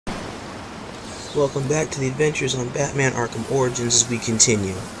Welcome back to the adventures on Batman Arkham Origins as we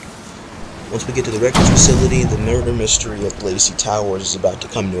continue. Once we get to the records facility, the murder mystery of Lacey Towers is about to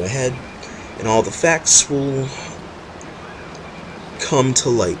come to a head, and all the facts will come to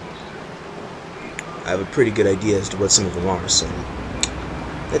light. I have a pretty good idea as to what some of them are, so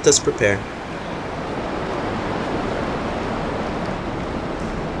let us prepare.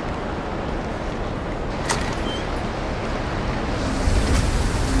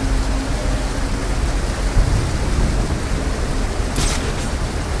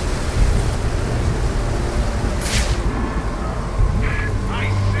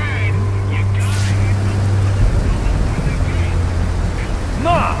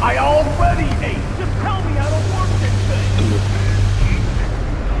 I already ate! Just tell me I don't want this thing!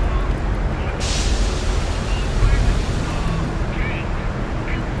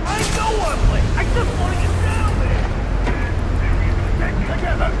 I know I'm late! I just want to get down there! Get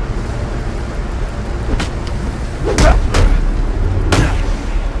together!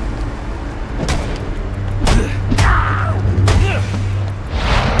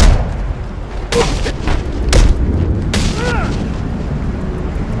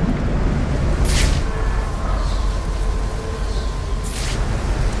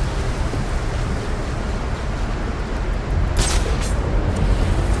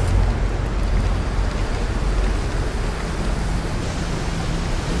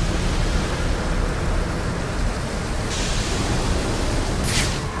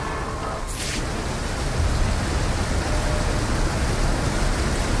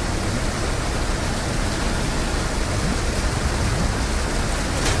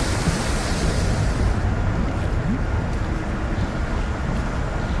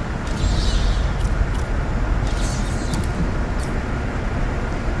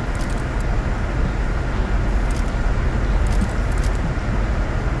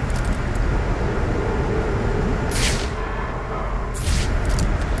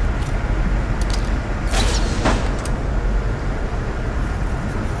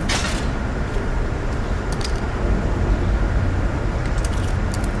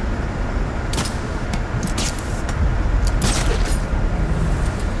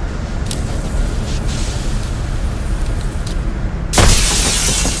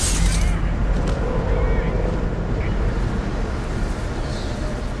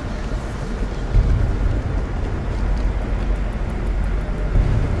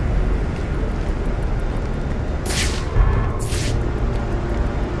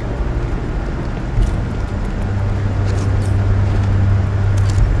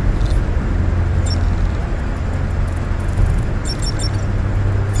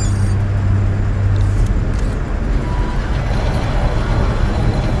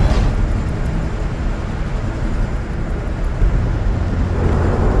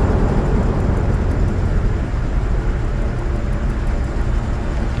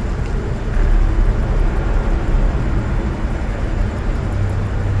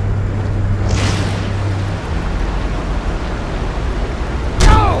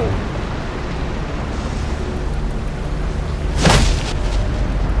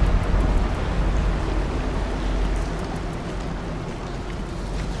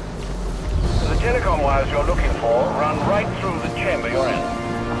 Telecom wires you're looking for run right through the chamber you're in.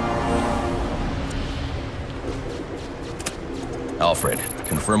 Alfred,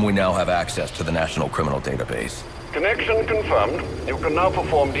 confirm we now have access to the National Criminal Database. Connection confirmed. You can now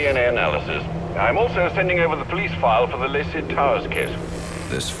perform DNA analysis. I'm also sending over the police file for the Lacey Towers case.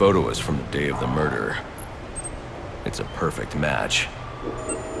 This photo is from the day of the murder. It's a perfect match.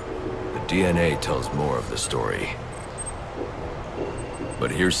 The DNA tells more of the story. But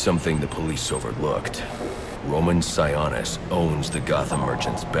here's something the police overlooked. Roman Sionis owns the Gotham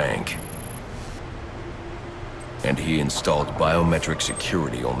Merchants Bank. And he installed biometric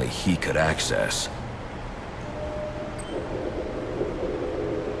security only he could access.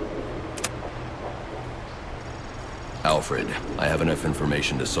 Alfred, I have enough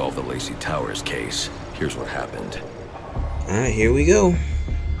information to solve the Lacey Towers case. Here's what happened. Alright, here we go.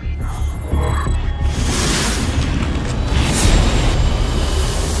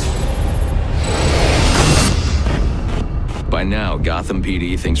 By now, Gotham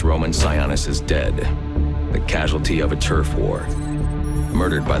PD thinks Roman Sionis is dead. The casualty of a turf war.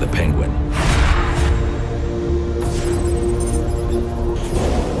 Murdered by the Penguin.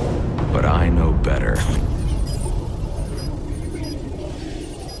 But I know better.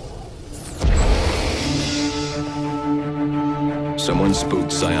 Someone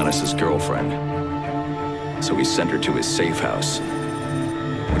spooked Sionis' girlfriend. So he sent her to his safe house.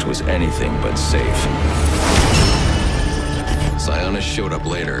 Which was anything but safe. Sionis showed up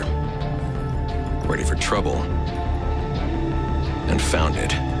later. ready for trouble, and found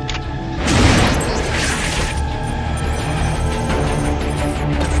it.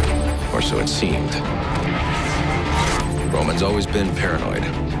 Or so it seemed. Roman's always been paranoid.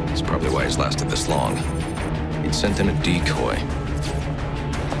 That's probably why he's lasted this long. He'd sent in a decoy,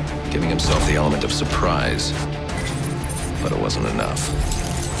 giving himself the element of surprise, but it wasn't enough.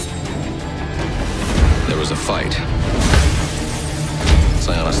 There was a fight.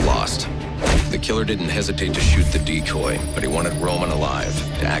 Sionis lost. The killer didn't hesitate to shoot the decoy, but he wanted Roman alive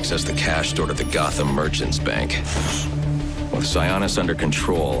to access the cash stored at the Gotham Merchants Bank. With Sionis under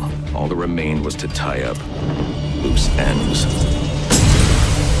control, all that remained was to tie up loose ends.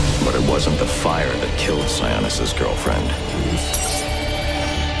 But it wasn't the fire that killed Sionis' girlfriend.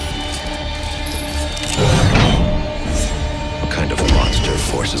 What kind of monster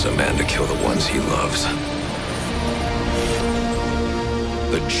forces a man to kill the ones he loves?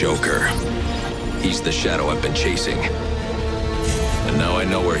 The Joker. He's the shadow I've been chasing. And now I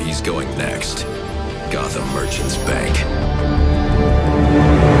know where he's going next. Gotham Merchants Bank.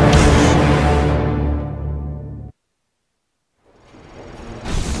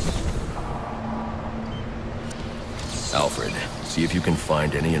 Alfred, see if you can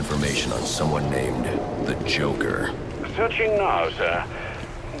find any information on someone named the Joker. Searching now, sir.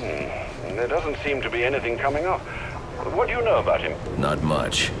 There doesn't seem to be anything coming up. What do you know about him? Not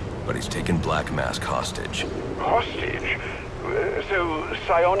much, but he's taken Black Mask hostage. Hostage? So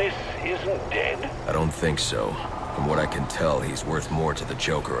Sionis isn't dead? I don't think so. From what I can tell, he's worth more to the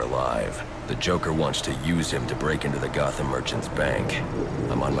Joker alive. The Joker wants to use him to break into the Gotham Merchants Bank.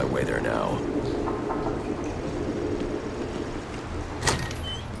 I'm on my way there now.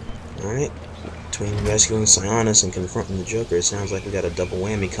 Alright. Between rescuing Sionis and confronting the Joker, it sounds like we got a double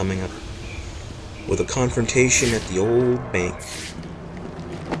whammy coming up. With a confrontation at the old bank.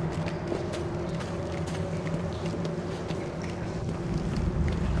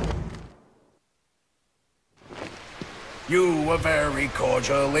 You are very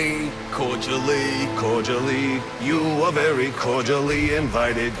cordially, you are very cordially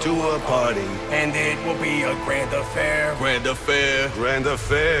invited to a party. and it will be a grand affair. Grand affair,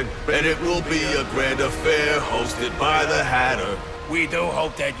 and it will be a grand affair hosted by the Hatter. We do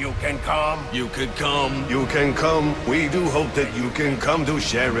hope that you can come. You can come. We do hope that you can come to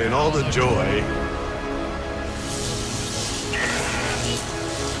share in all the joy.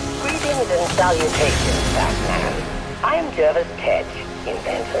 Greetings and salutations, Batman. I'm Jervis Tetch,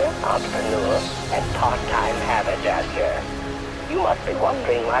 inventor, entrepreneur, and part-time haberdasher. You must be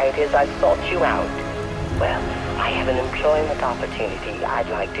wondering why it is I sought you out. Well, I have an employment opportunity I'd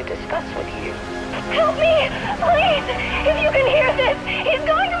like to discuss with you. Help me! Please! If you can hear this, he's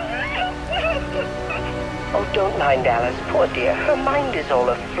going to... Oh, don't mind Alice, poor dear. Her mind is all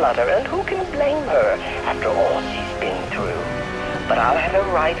aflutter, and who can blame her after all she's been through? But I'll have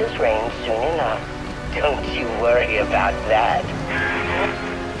her right as rain soon enough. Don't you worry about that.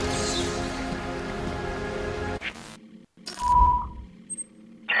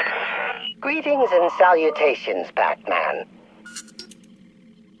 Greetings and salutations, Batman.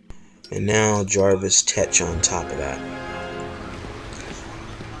 And now Jarvis Tetch on top of that.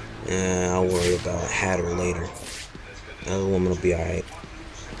 I'll worry about Hatter later. The other woman will be alright.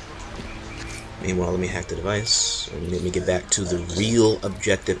 Meanwhile, let me hack the device and let me get back to the real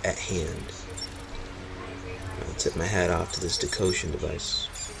objective at hand. I'll tip my hat off to this decoction device.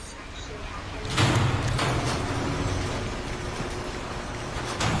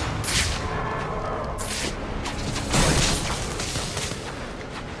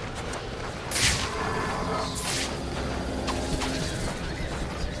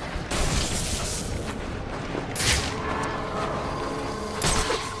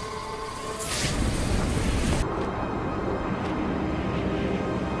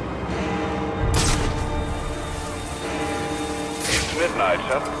 Midnight,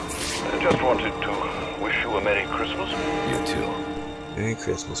 sir. I just wanted to wish you a Merry Christmas. You too. Merry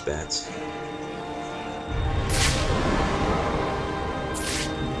Christmas, Bats.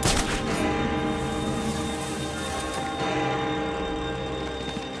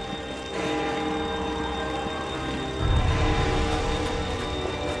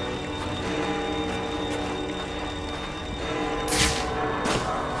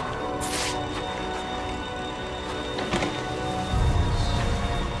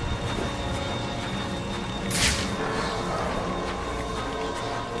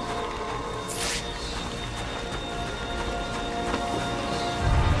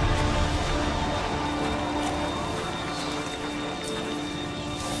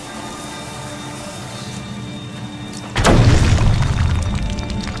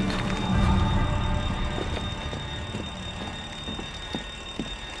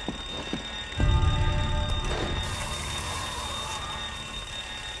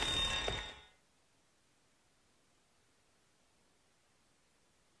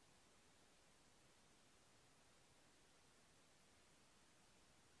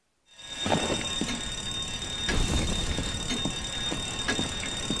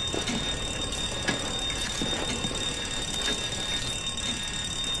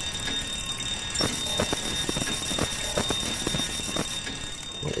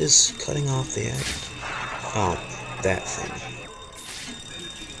 is cutting off the act? Oh, that thing.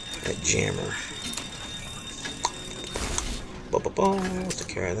 That jammer. Let's take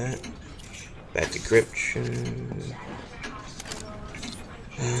care of that. Back to Gription.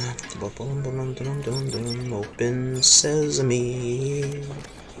 Open sesame.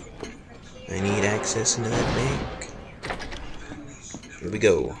 I need access into that bank. Here we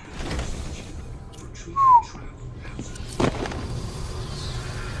go.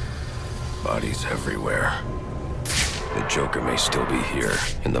 Bodies everywhere. The Joker may still be here,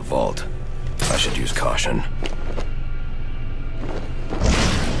 in the vault. I should use caution.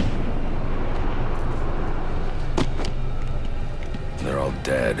 They're all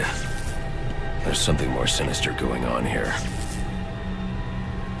dead. There's something more sinister going on here.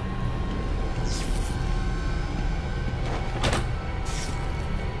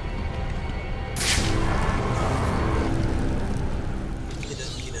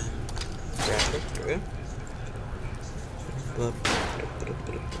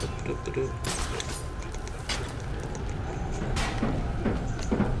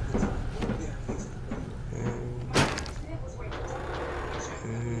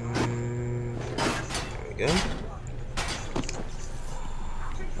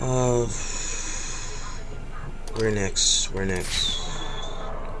 Where next?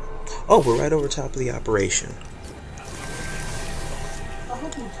 Oh, we're right over top of the operation.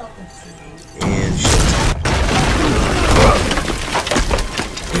 And shit.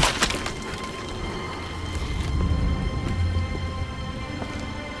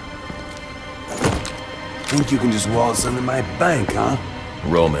 Think you can just waltz into my bank, huh?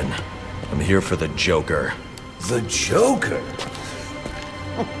 Roman, I'm here for the Joker. The Joker?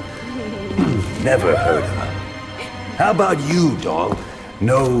 Never heard of him. How about you, dog?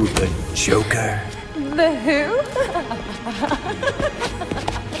 Know the Joker? The who?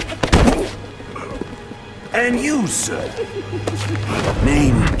 And you, sir?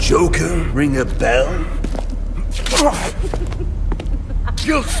 Name Joker ring a bell?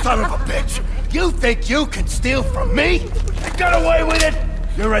 You son of a bitch! You think you can steal from me? You got away with it?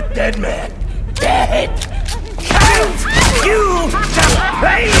 You're a dead man. Dead! Can't you just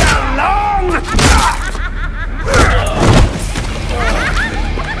play along?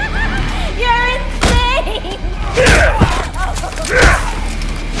 You're insane!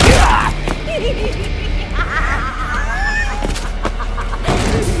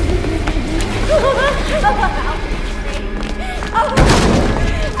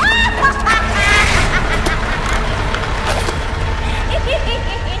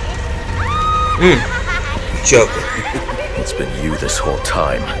 Joker. It's been you this whole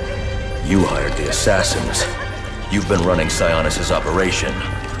time. You hired the assassins. You've been running Sionis' operation.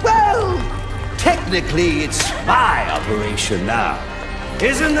 Well, technically it's my operation now.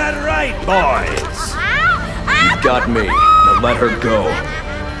 Isn't that right, boys? You've got me. Now let her go.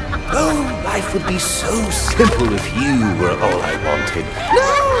 Oh, life would be so simple if you were all I wanted.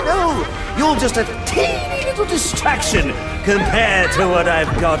 No, you're just a teeny little distraction compared to what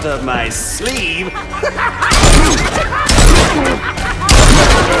I've got up my sleeve.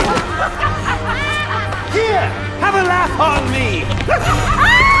 Here, have a laugh on me.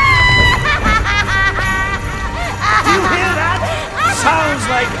 Do you hear that? Sounds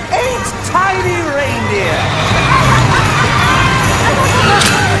like 8 tiny reindeer.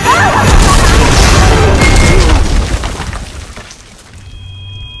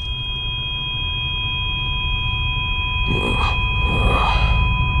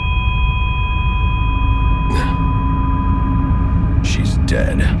 She's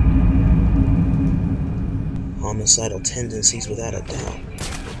dead. Homicidal tendencies without a doubt.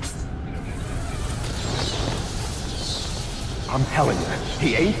 I'm telling you,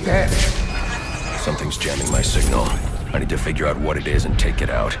 he ain't dead. Something's jamming my signal. I need to figure out what it is and take it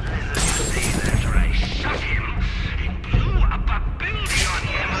out. That's right. Shot him and blew up a building on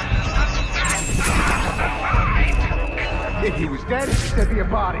him. If he was dead, there'd be a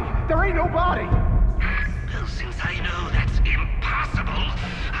body. There ain't no body. Well, since I know that's impossible,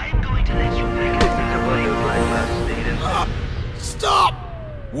 I'm going to let you back into the way of my last state of... Stop!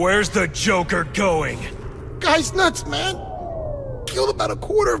 Where's the Joker going? Guy's nuts, man. Killed about a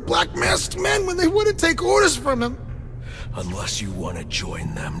quarter of black masked men when they wouldn't take orders from him. Unless you want to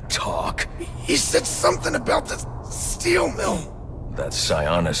join them, talk. He said something about the steel mill. That's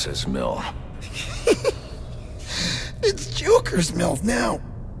Sionis' mill. It's Joker's mill now.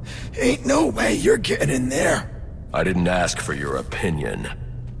 Ain't no way you're getting in there. I didn't ask for your opinion.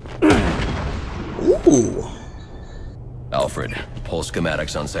 Ooh. Alfred, pull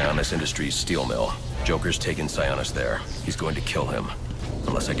schematics on Sionis Industries steel mill. Joker's taken Sionis there. He's going to kill him.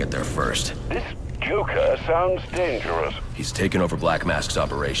 unless I get there first. This Joker sounds dangerous. He's taken over Black Mask's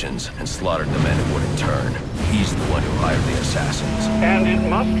operations and slaughtered the men who wouldn't turn. He's the one who hired the assassins. And it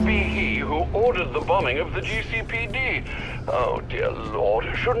must be he who ordered the bombing of the GCPD. Oh, dear Lord.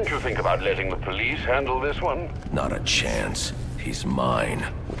 Shouldn't you think about letting the police handle this one? Not a chance. He's mine.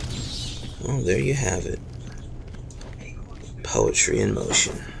 Well, there you have it. Poetry in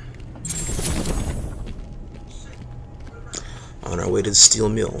motion. On our way to the steel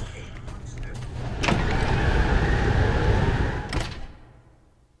mill.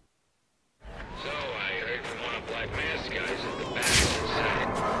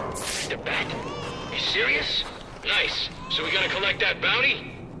 Serious? Nice. So we gotta collect that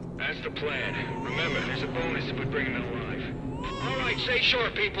bounty? That's the plan. Remember, there's a bonus if we bring him in alive. All right, stay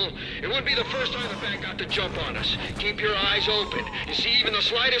sharp, people. It wouldn't be the first time the bank got the jump on us. Keep your eyes open. You see even the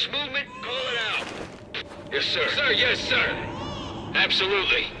slightest movement, call it out. Yes, sir. Sir, yes, sir.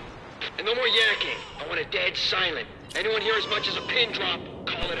 Absolutely. And no more yakking. I want it dead silent. Anyone hear as much as a pin drop,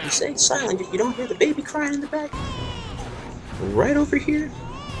 call it out. You say silent, you don't hear the baby crying in the back? Right over here?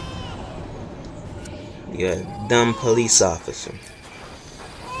 You got a dumb police officer.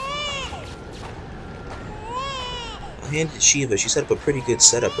 I'll hand it to Shiva. She set up a pretty good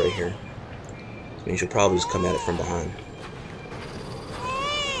setup right here. I mean, she'll probably just come at it from behind.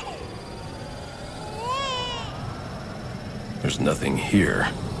 There's nothing here.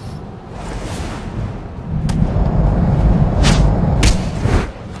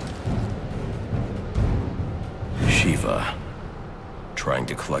 Shiva. Trying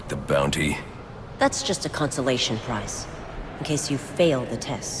to collect the bounty. That's just a consolation prize, in case you fail the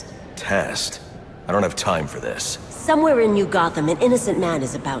test. Test? I don't have time for this. Somewhere in New Gotham, an innocent man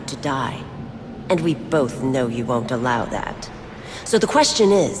is about to die. And we both know you won't allow that. So the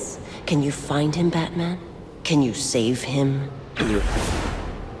question is, can you find him, Batman? Can you save him?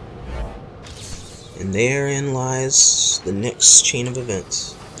 And therein lies the next chain of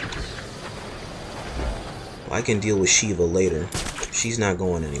events. Well, I can deal with Shiva later. She's not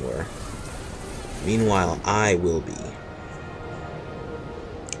going anywhere. Meanwhile, I will be.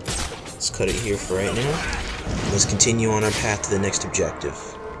 Let's cut it here for right now. Let's continue on our path to the next objective.